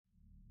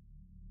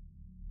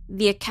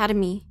The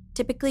academy,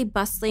 typically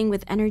bustling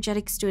with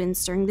energetic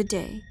students during the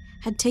day,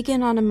 had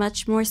taken on a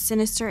much more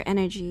sinister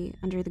energy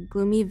under the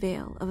gloomy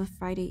veil of a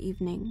Friday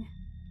evening.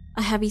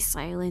 A heavy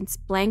silence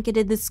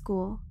blanketed the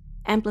school,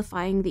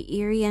 amplifying the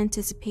eerie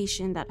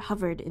anticipation that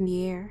hovered in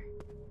the air.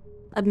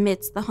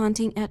 Amidst the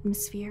haunting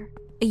atmosphere,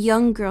 a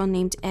young girl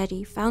named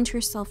Eddie found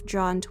herself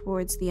drawn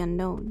towards the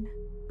unknown.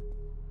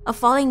 A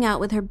falling out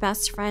with her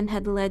best friend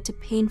had led to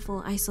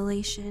painful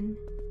isolation,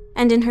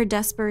 and in her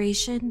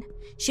desperation,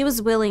 she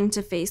was willing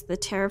to face the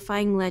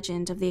terrifying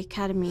legend of the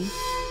academy,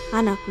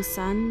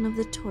 Hanako-san of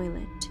the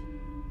toilet.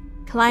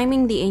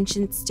 Climbing the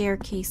ancient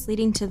staircase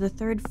leading to the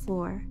third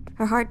floor,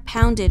 her heart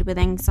pounded with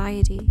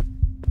anxiety.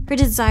 Her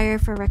desire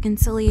for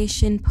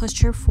reconciliation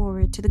pushed her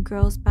forward to the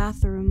girls'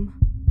 bathroom.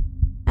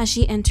 As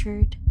she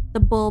entered, the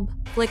bulb,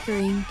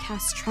 flickering,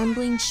 cast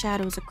trembling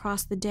shadows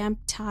across the damp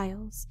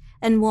tiles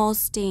and walls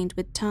stained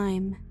with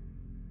time.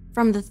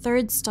 From the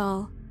third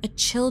stall, a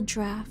chill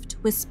draft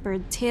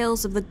whispered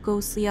tales of the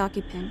ghostly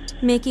occupant,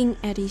 making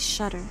Eddie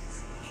shudder.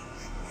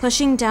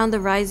 Pushing down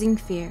the rising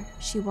fear,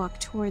 she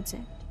walked towards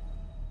it.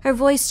 Her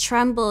voice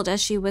trembled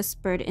as she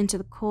whispered into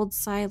the cold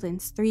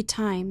silence 3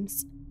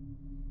 times.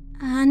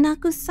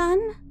 "Hanako-san?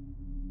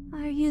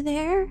 Are you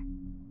there?"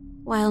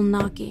 While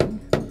knocking.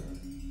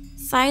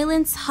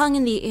 Silence hung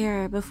in the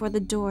air before the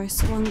door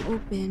swung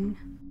open.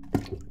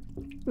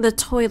 The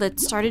toilet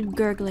started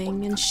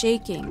gurgling and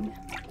shaking.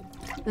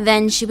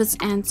 Then she was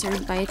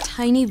answered by a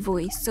tiny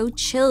voice so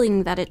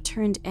chilling that it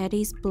turned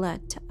Eddie's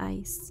blood to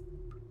ice.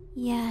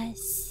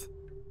 "Yes,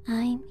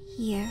 I'm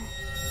here."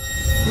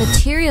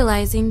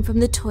 Materializing from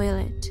the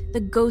toilet,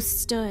 the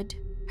ghost stood.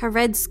 Her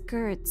red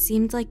skirt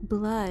seemed like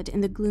blood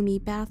in the gloomy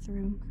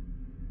bathroom.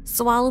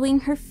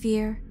 Swallowing her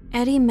fear,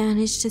 Eddie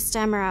managed to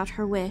stammer out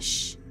her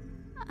wish.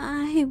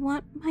 "I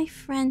want my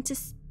friend to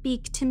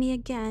speak to me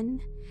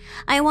again.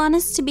 I want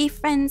us to be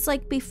friends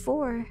like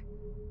before.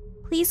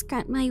 Please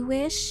grant my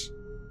wish."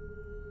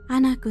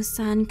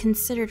 Hanako-san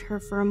considered her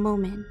for a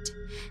moment,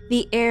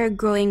 the air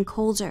growing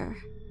colder.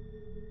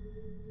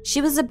 She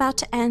was about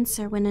to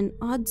answer when an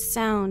odd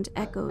sound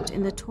echoed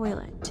in the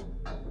toilet.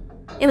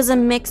 It was a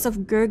mix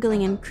of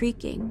gurgling and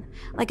creaking,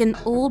 like an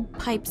old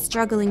pipe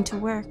struggling to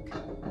work.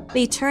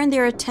 They turned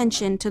their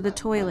attention to the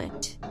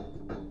toilet.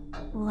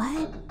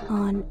 "What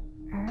on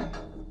earth?"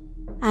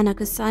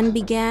 Hanako-san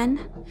began,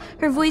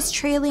 her voice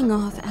trailing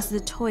off as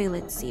the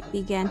toilet seat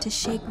began to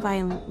shake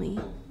violently.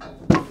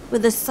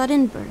 With a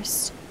sudden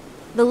burst,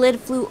 the lid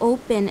flew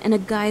open and a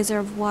geyser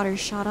of water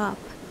shot up,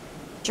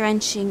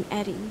 drenching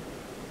Eddie.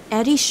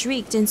 Eddie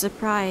shrieked in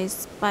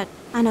surprise, but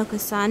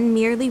Hanako-san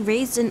merely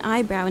raised an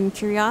eyebrow in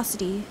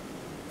curiosity.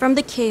 From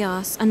the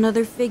chaos,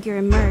 another figure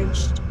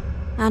emerged,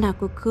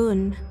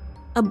 Hanako-kun,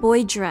 a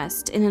boy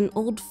dressed in an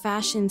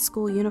old-fashioned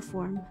school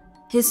uniform.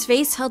 His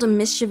face held a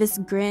mischievous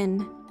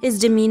grin, his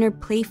demeanor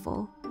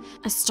playful,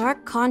 a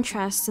stark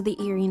contrast to the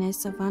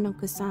eeriness of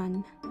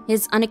Hanako-san.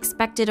 His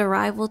unexpected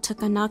arrival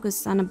took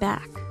Hanako-san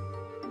aback.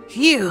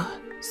 "Phew,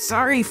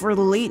 sorry for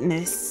the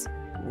lateness.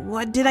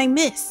 What did I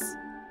miss?"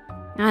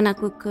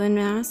 Hanako-kun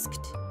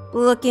asked,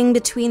 looking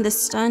between the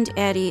stunned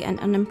Eddie and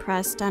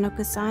unimpressed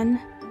Hanako-san.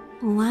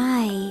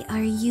 "Why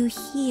are you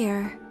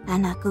here,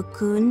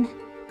 Hanako-kun?"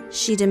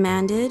 she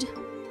demanded.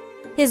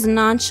 His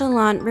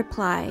nonchalant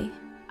reply,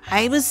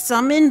 "I was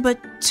summoned but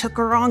took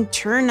a wrong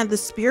turn at the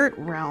spirit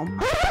realm,"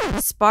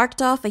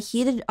 sparked off a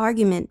heated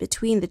argument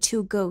between the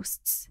two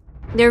ghosts.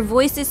 Their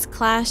voices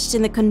clashed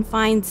in the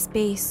confined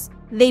space.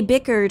 They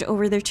bickered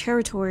over their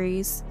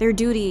territories, their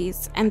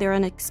duties, and their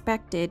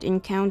unexpected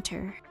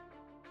encounter.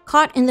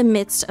 Caught in the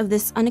midst of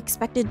this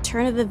unexpected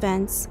turn of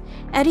events,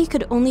 Eddie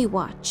could only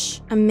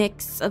watch, a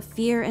mix of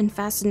fear and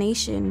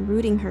fascination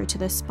rooting her to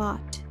the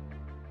spot.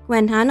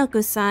 When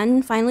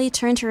Hanako-san finally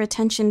turned her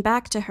attention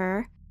back to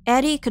her,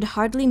 Eddie could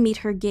hardly meet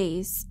her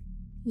gaze.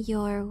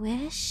 "Your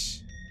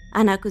wish?"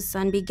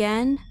 Hanako-san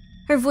began,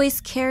 her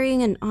voice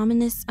carrying an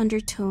ominous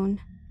undertone.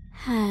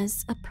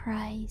 "Has a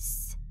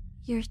price.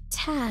 Your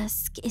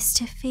task is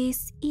to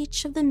face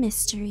each of the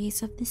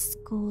mysteries of this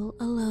school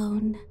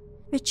alone.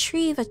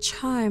 Retrieve a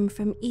charm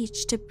from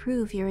each to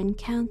prove your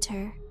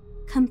encounter.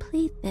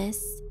 Complete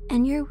this,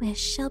 and your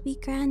wish shall be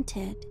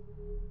granted.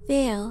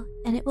 Fail,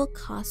 and it will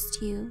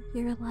cost you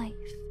your life,"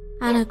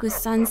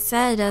 Hanako-san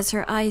said as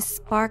her eyes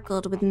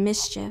sparkled with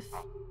mischief.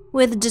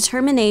 With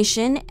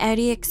determination,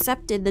 Eddie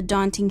accepted the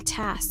daunting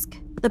task.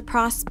 The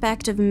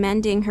prospect of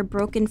mending her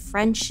broken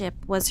friendship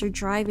was her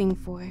driving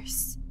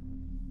force.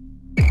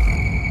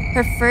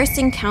 Her first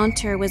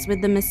encounter was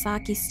with the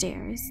Misaki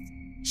stairs.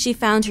 She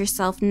found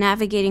herself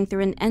navigating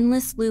through an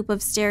endless loop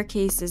of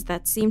staircases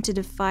that seemed to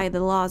defy the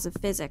laws of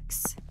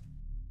physics.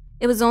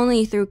 It was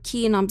only through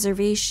keen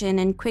observation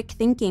and quick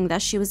thinking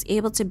that she was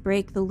able to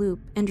break the loop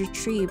and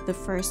retrieve the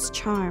first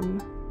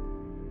charm.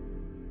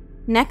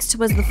 Next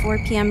was the 4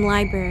 p.m.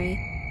 library.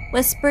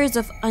 Whispers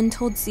of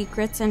untold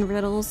secrets and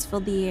riddles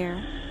filled the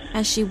air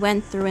as she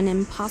went through an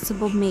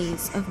impossible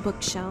maze of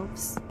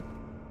bookshelves.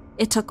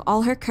 It took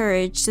all her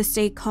courage to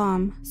stay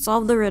calm,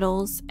 solve the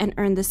riddles, and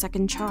earn the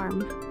second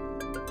charm.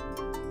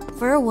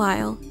 For a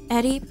while,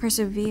 Eddie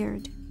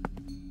persevered.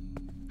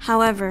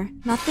 However,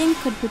 nothing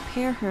could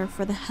prepare her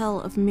for the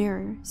hell of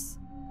mirrors.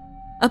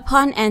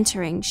 Upon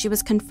entering, she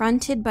was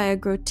confronted by a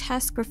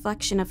grotesque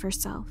reflection of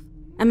herself,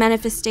 a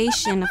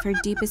manifestation of her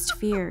deepest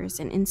fears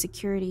and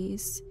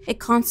insecurities. It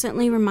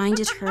constantly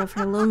reminded her of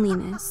her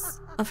loneliness,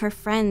 of her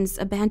friends'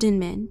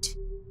 abandonment.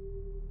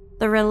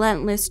 The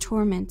relentless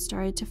torment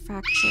started to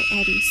fracture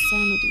Eddie's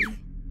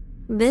sanity.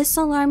 This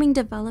alarming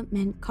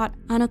development caught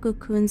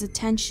Hanako-kun's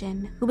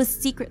attention, who was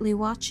secretly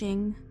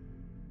watching.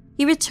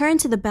 He returned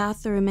to the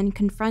bathroom and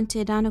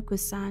confronted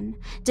Hanako-san,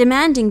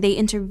 demanding they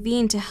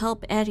intervene to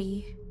help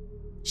Eddie.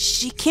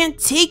 She can't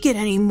take it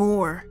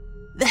anymore.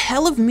 The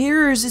hell of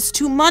mirrors is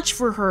too much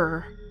for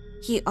her,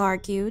 he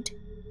argued.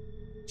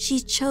 She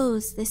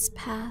chose this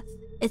path.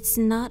 It's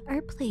not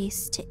our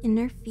place to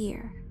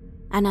interfere.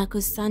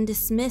 Hanako-san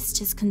dismissed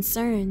his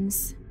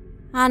concerns.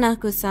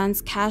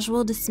 Hanako-san's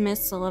casual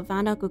dismissal of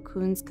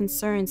Hanako-kun's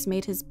concerns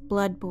made his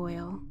blood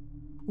boil.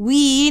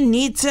 We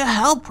need to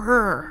help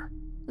her.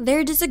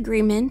 Their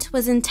disagreement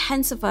was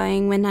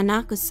intensifying when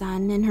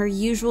Hanako-san, in her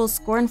usual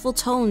scornful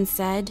tone,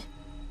 said,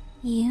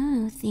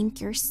 "You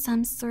think you're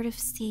some sort of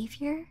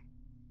savior?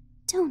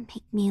 Don't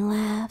make me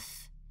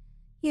laugh.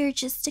 You're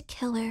just a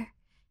killer,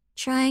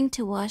 trying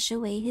to wash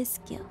away his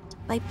guilt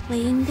by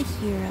playing the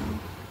hero."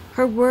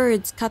 Her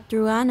words cut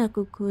through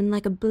Hanako-kun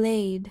like a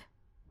blade.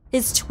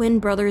 His twin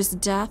brother's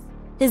death,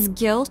 his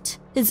guilt,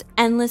 his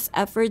endless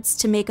efforts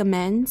to make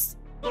amends.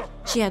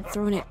 She had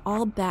thrown it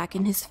all back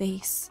in his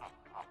face.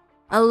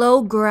 A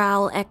low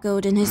growl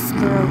echoed in his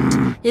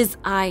throat, his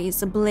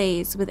eyes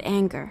ablaze with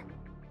anger.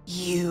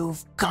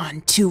 You've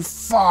gone too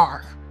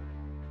far.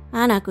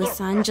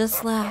 Hanako-san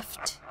just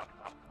laughed.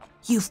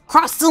 You've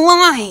crossed the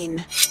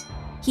line,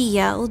 he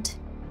yelled.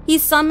 He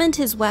summoned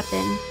his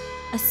weapon,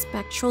 a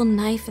spectral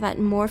knife that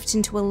morphed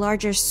into a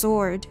larger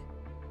sword.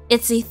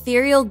 Its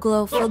ethereal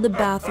glow filled the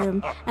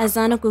bathroom as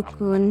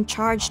Hanako-kun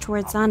charged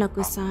towards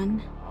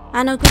Hanako-san.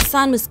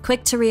 Hanako-san was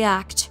quick to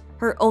react,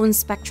 her own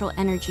spectral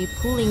energy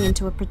pooling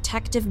into a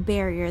protective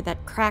barrier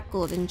that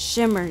crackled and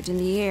shimmered in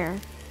the air.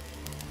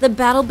 The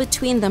battle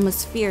between them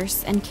was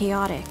fierce and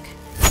chaotic.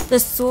 The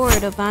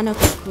sword of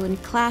Hanako-kun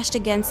clashed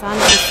against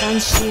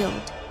Hanako-san's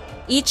shield,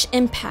 each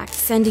impact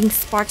sending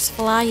sparks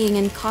flying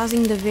and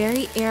causing the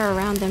very air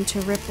around them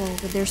to ripple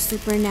with their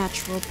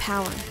supernatural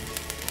power.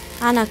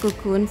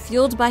 Hanako-kun,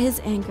 fueled by his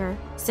anger,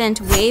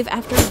 sent wave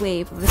after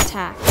wave of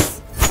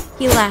attacks.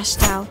 He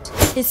lashed out,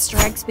 his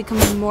strikes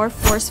becoming more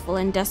forceful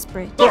and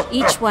desperate,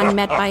 each one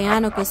met by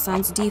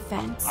Hanako-san's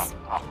defense.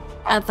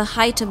 At the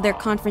height of their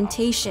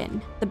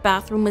confrontation, the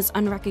bathroom was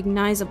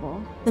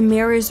unrecognizable. The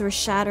mirrors were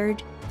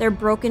shattered, their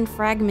broken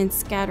fragments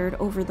scattered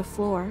over the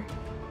floor.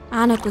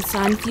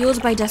 Hanako-san,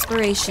 fueled by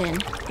desperation,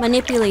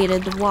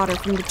 manipulated the water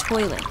from the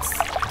toilets.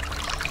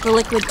 The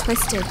liquid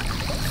twisted,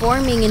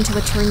 forming into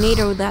a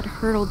tornado that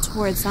hurtled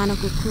towards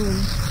Hanako-kun.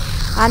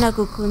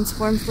 Hanako-kun's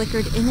form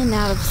flickered in and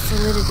out of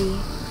solidity,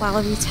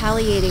 while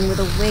retaliating with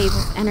a wave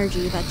of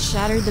energy that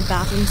shattered the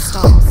bathroom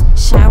stalls,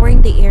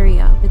 showering the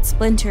area with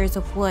splinters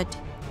of wood.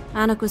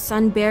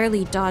 Hanako-san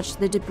barely dodged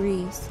the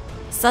debris.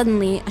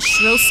 Suddenly, a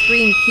shrill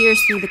scream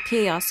pierced through the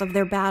chaos of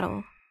their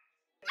battle.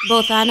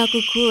 Both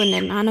Hanako-kun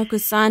and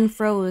Hanako-san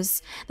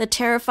froze, the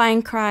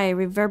terrifying cry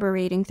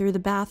reverberating through the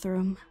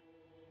bathroom.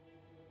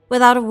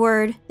 Without a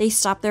word, they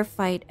stopped their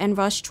fight and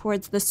rushed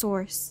towards the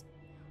source,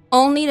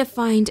 only to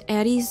find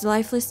Eddie's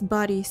lifeless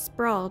body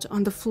sprawled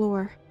on the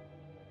floor.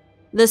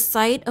 The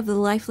sight of the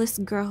lifeless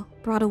girl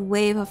brought a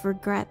wave of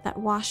regret that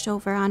washed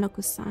over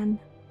Hanako-san.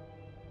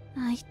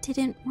 "I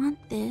didn't want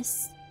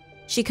this,"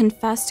 she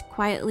confessed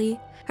quietly,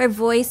 her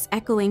voice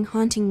echoing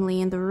hauntingly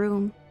in the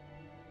room.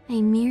 "I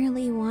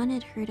merely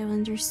wanted her to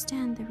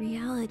understand the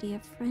reality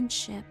of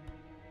friendship."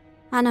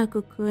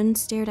 Hanako-kun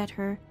stared at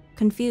her,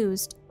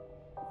 confused.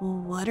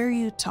 What are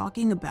you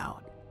talking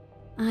about?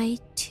 "I,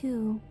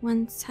 too,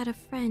 once had a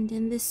friend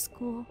in this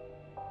school,"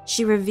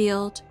 she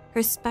revealed,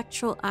 her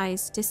spectral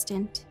eyes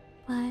distant.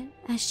 "But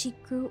as she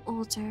grew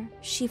older,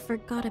 she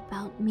forgot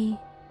about me,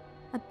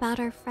 about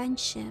our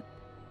friendship.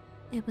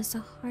 It was a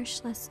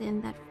harsh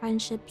lesson that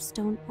friendships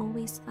don't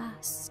always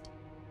last."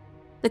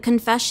 The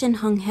confession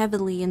hung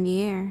heavily in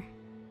the air.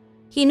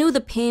 He knew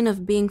the pain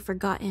of being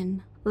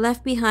forgotten,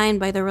 left behind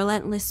by the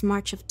relentless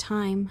march of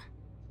time.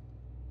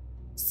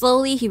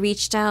 Slowly, he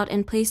reached out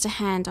and placed a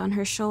hand on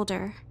her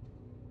shoulder.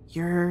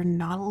 You're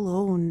not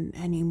alone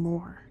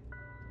anymore.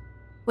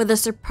 With a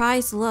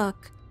surprised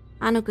look,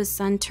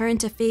 Hanako-san turned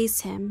to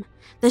face him.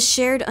 The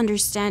shared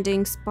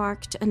understanding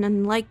sparked an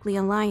unlikely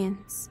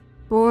alliance,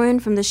 born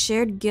from the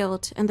shared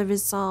guilt and the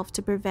resolve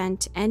to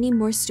prevent any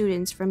more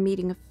students from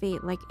meeting a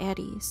fate like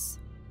Eddie's.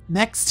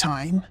 Next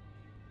time,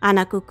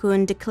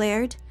 Hanako-kun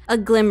declared, a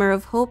glimmer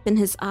of hope in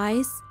his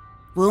eyes,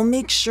 we'll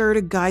make sure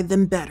to guide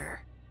them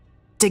better.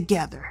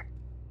 Together.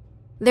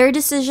 Their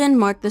decision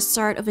marked the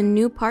start of a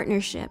new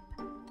partnership.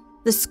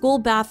 The school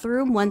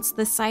bathroom, once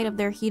the site of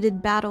their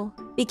heated battle,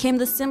 became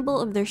the symbol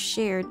of their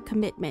shared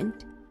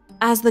commitment.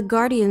 As the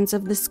guardians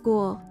of the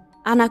school,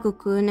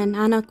 Hanako-kun and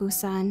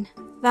Hanako-san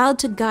vowed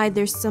to guide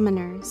their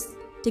summoners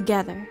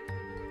together.